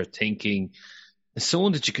challenge your thinking,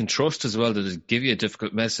 someone that you can trust as well, that will give you a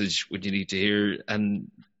difficult message when you need to hear. And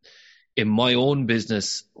in my own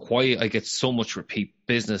business, why I get so much repeat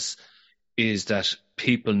business is that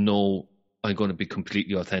people know I'm going to be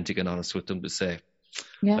completely authentic and honest with them to say,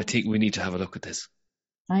 I think we need to have a look at this.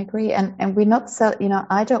 I agree. And we're not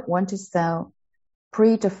I don't want to sell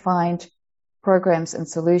predefined programs and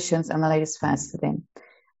solutions and the latest fads to them.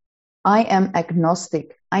 I am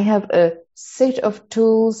agnostic. I have a set of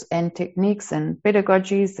tools and techniques and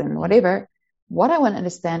pedagogies and whatever. What I want to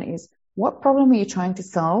understand is, what problem are you trying to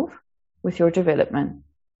solve with your development?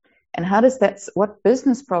 And what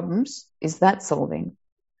business problems is that solving?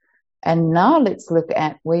 And now let's look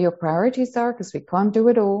at where your priorities are, because we can't do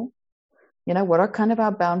it all. What are kind of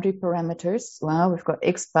our boundary parameters? Well, we've got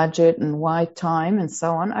X budget and Y time and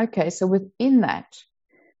so on. Okay, so within that,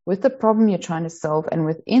 with the problem you're trying to solve, and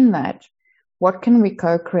within that, what can we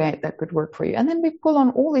co-create that could work for you? And then we pull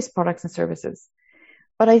on all these products and services.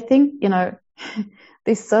 But I think,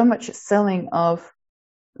 there's so much selling of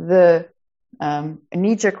the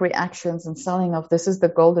knee-jerk reactions and selling of this is the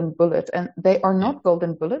golden bullet. And they are not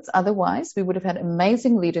golden bullets. Otherwise, we would have had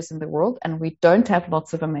amazing leaders in the world, and we don't have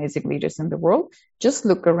lots of amazing leaders in the world. Just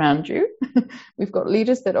look around you. We've got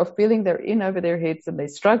leaders that are feeling they're in over their heads and they're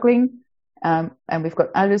struggling. And we've got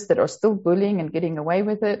others that are still bullying and getting away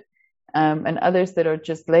with it. And others that are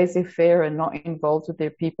just laissez-faire and not involved with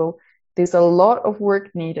their people. There's a lot of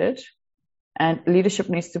work needed, and leadership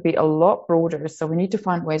needs to be a lot broader. So we need to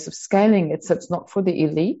find ways of scaling it so it's not for the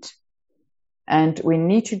elite. And we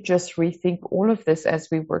need to just rethink all of this as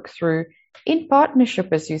we work through in partnership,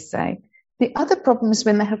 as you say. The other problem is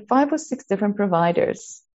when they have 5 or 6 different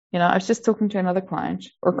providers. I was just talking to another client,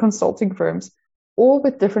 or consulting firms, all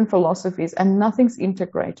with different philosophies, and nothing's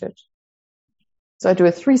integrated. So I do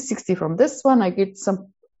a 360 from this one. I get some,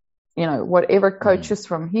 whatever coaches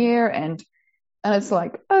from here. And it's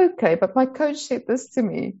like, okay, but my coach said this to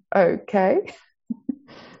me. Okay.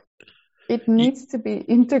 It needs to be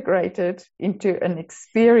integrated into an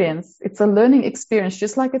experience. It's a learning experience,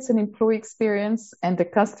 just like it's an employee experience and a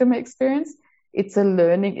customer experience. It's a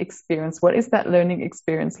learning experience. What is that learning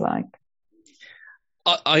experience like?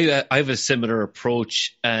 I have a similar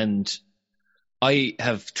approach, and I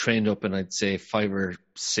have trained up in, I'd say, 5 or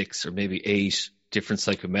 6 or maybe 8 different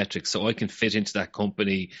psychometrics, so I can fit into that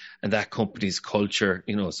company and that company's culture.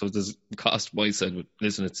 So there's cost my side.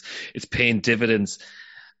 Listen, it's paying dividends,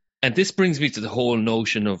 and this brings me to the whole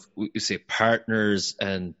notion of, you say, partners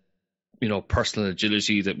and personal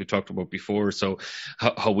agility that we talked about before. So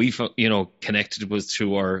how we connected was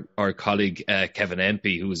through our colleague Kevin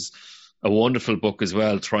Empey, who's a wonderful book as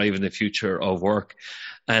well, Thrive in the Future of Work.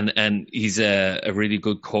 And he's a really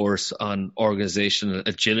good course on organizational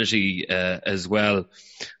agility as well.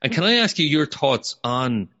 And can I ask you your thoughts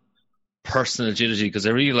on personal agility? Because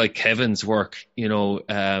I really like Kevin's work,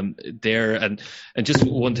 there. And just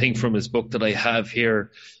one thing from his book that I have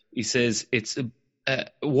here, he says it's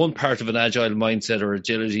one part of an agile mindset or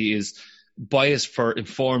agility is bias for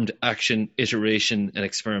informed action, iteration, and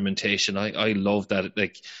experimentation. I love that.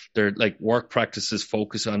 They're like work practices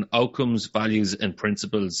focus on outcomes, values, and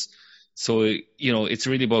principles. So, it's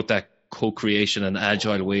really about that co-creation and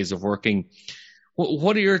agile ways of working.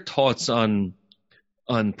 What are your thoughts on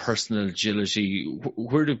personal agility?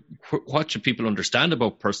 What should people understand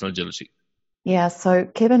about personal agility? Yeah, so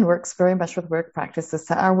Kevin works very much with work practices.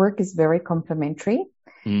 So our work is very complementary.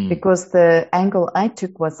 Because the angle I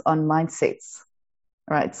took was on mindsets,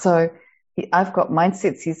 right? So I've got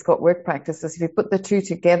mindsets, he's got work practices. If you put the two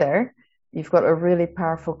together, you've got a really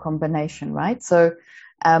powerful combination, right? So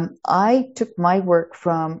I took my work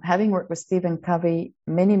from having worked with Stephen Covey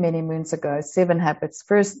many, many moons ago, 7 Habits,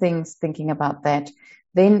 first things thinking about that.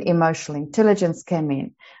 Then emotional intelligence came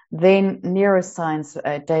in. Then neuroscience,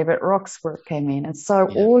 David Rock's work came in. And so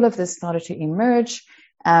all of this started to emerge.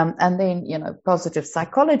 And then, positive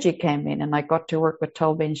psychology came in, and I got to work with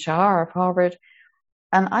Tal Ben-Shahar of Harvard.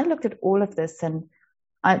 And I looked at all of this, and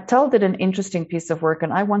Tal did an interesting piece of work,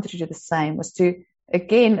 and I wanted to do the same, was to,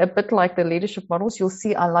 again, a bit like the leadership models, you'll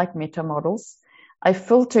see I like meta models. I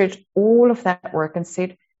filtered all of that work and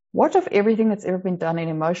said, what of everything that's ever been done in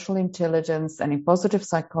emotional intelligence and in positive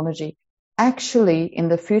psychology actually, in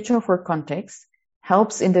the future of work context,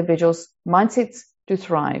 helps individuals' mindsets to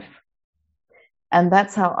thrive? And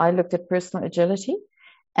that's how I looked at personal agility.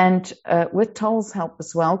 And with Tal's help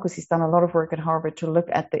as well, because he's done a lot of work at Harvard to look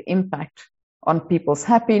at the impact on people's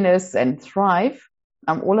happiness and thrive.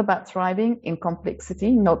 I'm all about thriving in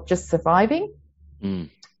complexity, not just surviving.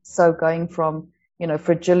 So going from,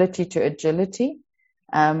 fragility to agility,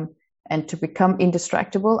 and to become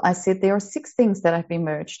indistractable, I said there are 6 things that have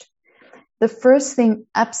emerged. The first thing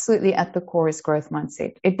absolutely at the core is growth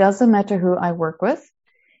mindset. It doesn't matter who I work with.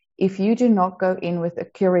 if you do not go in with a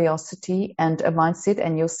curiosity and a mindset,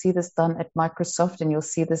 and you'll see this done at Microsoft and you'll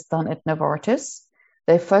see this done at Novartis,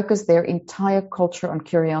 they focus their entire culture on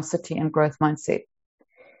curiosity and growth mindset.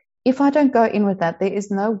 If I don't go in with that, there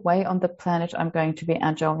is no way on the planet I'm going to be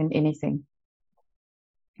agile in anything.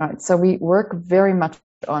 Right? So we work very much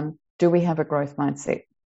on, do we have a growth mindset?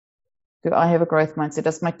 Do I have a growth mindset?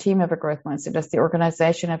 Does my team have a growth mindset? Does the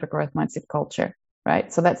organization have a growth mindset culture?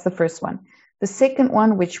 Right? So that's the first one. The second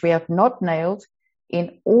one, which we have not nailed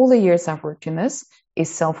in all the years I've worked in this,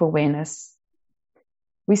 is self-awareness.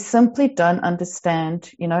 We simply don't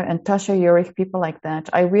understand, and Tasha Eurich, people like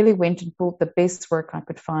that. I really went and pulled the best work I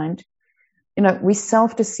could find. We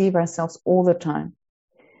self-deceive ourselves all the time.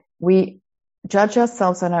 We judge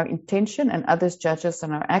ourselves on our intention and others judge us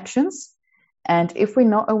on our actions. And if we're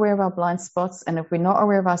not aware of our blind spots and if we're not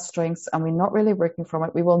aware of our strengths and we're not really working from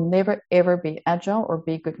it, we will never, ever be agile or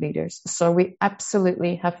be good leaders. So we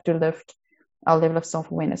absolutely have to lift our level of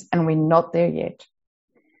self-awareness, and we're not there yet.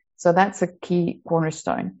 So that's a key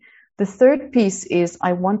cornerstone. The third piece is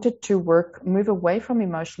I wanted to move away from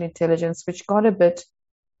emotional intelligence, which got a bit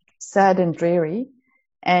sad and dreary,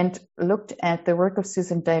 and looked at the work of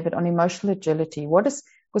Susan David on emotional agility.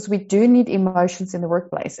 Because we do need emotions in the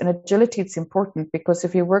workplace, and agility, it's important, because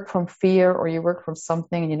if you work from fear or you work from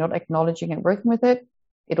something and you're not acknowledging and working with it,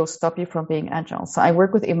 it'll stop you from being agile. So I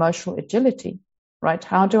work with emotional agility, right?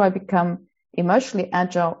 How do I become emotionally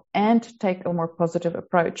agile and take a more positive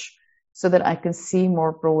approach so that I can see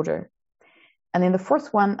more broader? And then the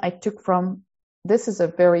fourth one I took from, this is a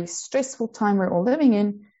very stressful time we're all living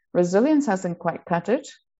in. Resilience hasn't quite cut it.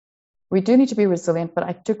 We do need to be resilient, but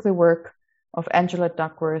I took the work of Angela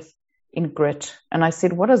Duckworth in grit. And I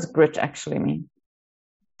said, what does grit actually mean?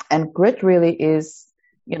 And grit really is,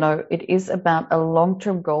 it is about a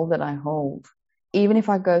long-term goal that I hold. Even if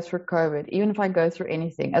I go through COVID, even if I go through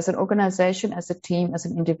anything, as an organization, as a team, as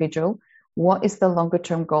an individual, what is the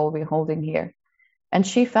longer-term goal we're holding here? And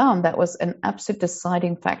she found that was an absolute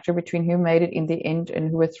deciding factor between who made it in the end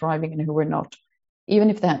and who were thriving and who were not. Even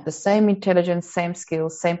if they had the same intelligence, same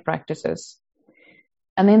skills, same practices.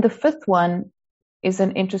 And then the fifth one is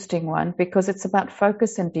an interesting one because it's about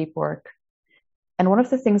focus and deep work. And one of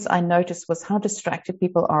the things I noticed was how distracted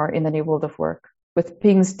people are in the new world of work, with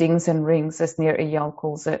pings, dings, and rings, as Nir Eyal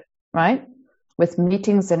calls it, right? With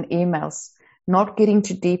meetings and emails, not getting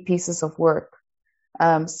to deep pieces of work,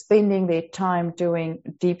 spending their time doing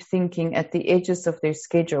deep thinking at the edges of their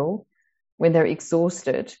schedule when they're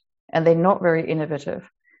exhausted and they're not very innovative.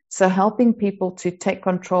 So helping people to take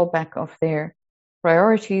control back of their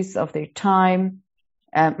priorities, of their time,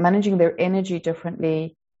 managing their energy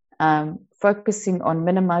differently, focusing on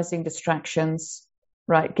minimizing distractions,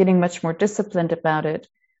 right? Getting much more disciplined about it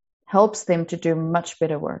helps them to do much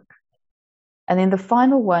better work. And then the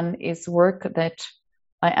final one is work that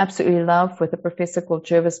I absolutely love with a professor called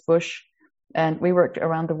Jervis Bush, and we worked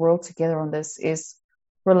around the world together on this, is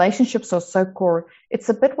relationships are so core. It's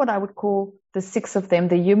a bit what I would call the six of them,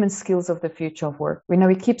 the human skills of the future of work.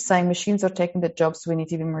 We keep saying machines are taking the jobs, so we need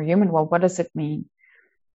to be more human. Well, what does it mean?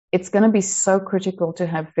 It's going to be so critical to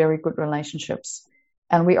have very good relationships,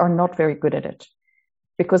 and we are not very good at it.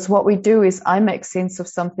 Because what we do is I make sense of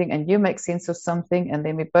something and you make sense of something, and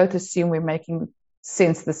then we both assume we're making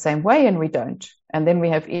sense the same way, and we don't. And then we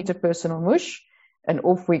have interpersonal mush, and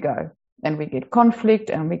off we go. And we get conflict,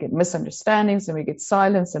 and we get misunderstandings, and we get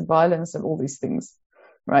silence and violence and all these things,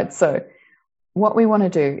 right? So what we want to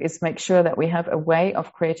do is make sure that we have a way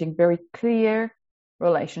of creating very clear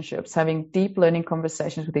relationships, having deep learning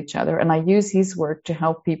conversations with each other. And I use his work to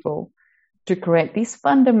help people to create these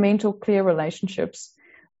fundamental clear relationships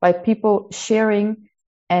by people sharing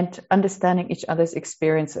and understanding each other's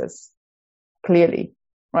experiences clearly,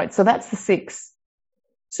 right? So that's the six.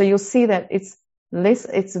 So you'll see that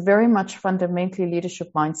it's very much fundamentally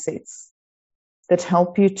leadership mindsets that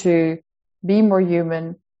help you to be more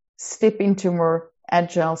human, step into more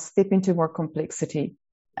agile, step into more complexity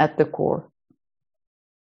at the core.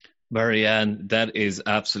 Marianne, that is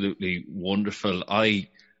absolutely wonderful. I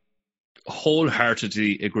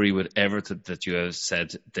wholeheartedly agree with everything that you have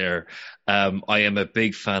said there. I am a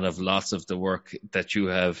big fan of lots of the work that you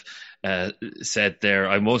have said there.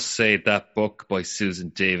 I must say that book by Susan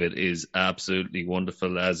David is absolutely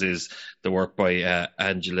wonderful, as is the work by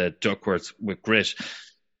Angela Duckworth with Grit.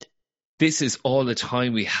 This is all the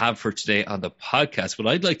time we have for today on the podcast. What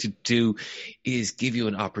I'd like to do is give you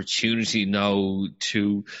an opportunity now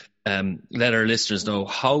to let our listeners know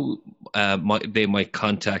how they might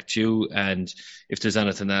contact you, and if there's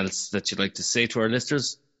anything else that you'd like to say to our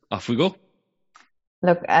listeners. Off we go.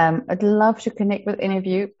 Look, I'd love to connect with any of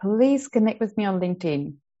you. Please connect with me on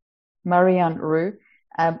LinkedIn. Marianne Roux.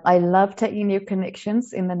 I love taking new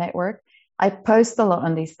connections in the network. I post a lot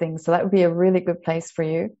on these things, so that would be a really good place for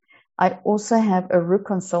you. I also have a Roux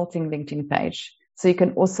Consulting LinkedIn page, so you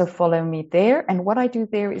can also follow me there. And what I do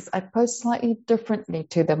there is I post slightly differently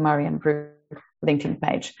to the Marianne Roux LinkedIn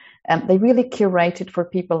page. They really curate it for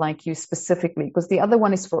people like you specifically, because the other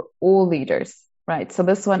one is for all leaders, right? So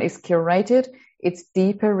this one is curated. It's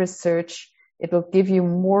deeper research. It will give you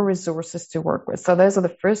more resources to work with. So those are the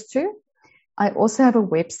first two. I also have a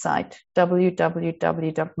website,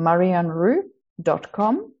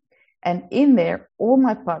 www.marianneroux.com. And in there, all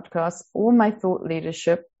my podcasts, all my thought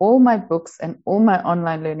leadership, all my books, and all my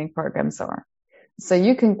online learning programs are. So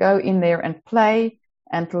you can go in there and play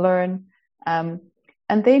and learn. And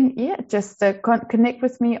then, just connect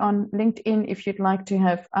with me on LinkedIn if you'd like to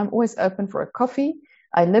have. I'm always open for a coffee.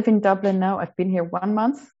 I live in Dublin now. I've been here 1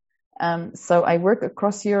 month. So I work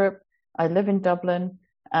across Europe. I live in Dublin.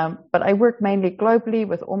 But I work mainly globally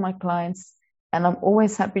with all my clients, and I'm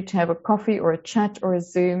always happy to have a coffee or a chat or a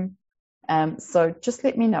Zoom. So just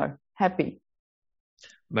let me know. Happy.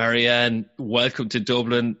 Marianne, welcome to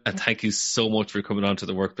Dublin, and thank you so much for coming on to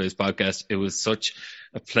the Workplace Podcast. It was such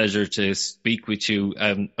a pleasure to speak with you.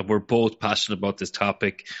 We're both passionate about this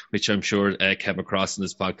topic, which I'm sure came across in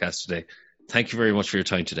this podcast today. Thank you very much for your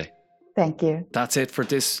time today. Thank you. That's it for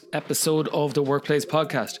this episode of the Workplace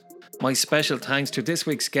Podcast. My special thanks to this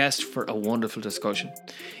week's guest for a wonderful discussion.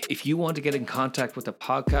 If you want to get in contact with the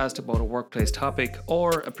podcast about a workplace topic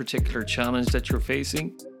or a particular challenge that you're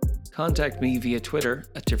facing, contact me via Twitter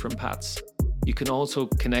at Different Paths. You can also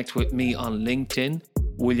connect with me on LinkedIn,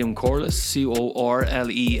 William Corliss,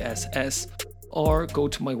 Corless, or go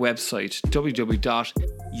to my website,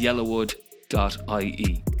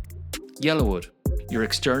 www.yellowwood.ie. Yellowwood, your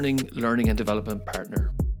external learning and development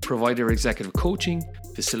partner. Provider executive coaching,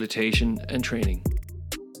 facilitation and training.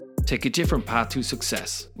 Take a different path to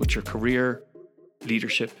success with your career,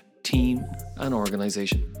 leadership, team and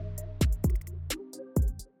organisation.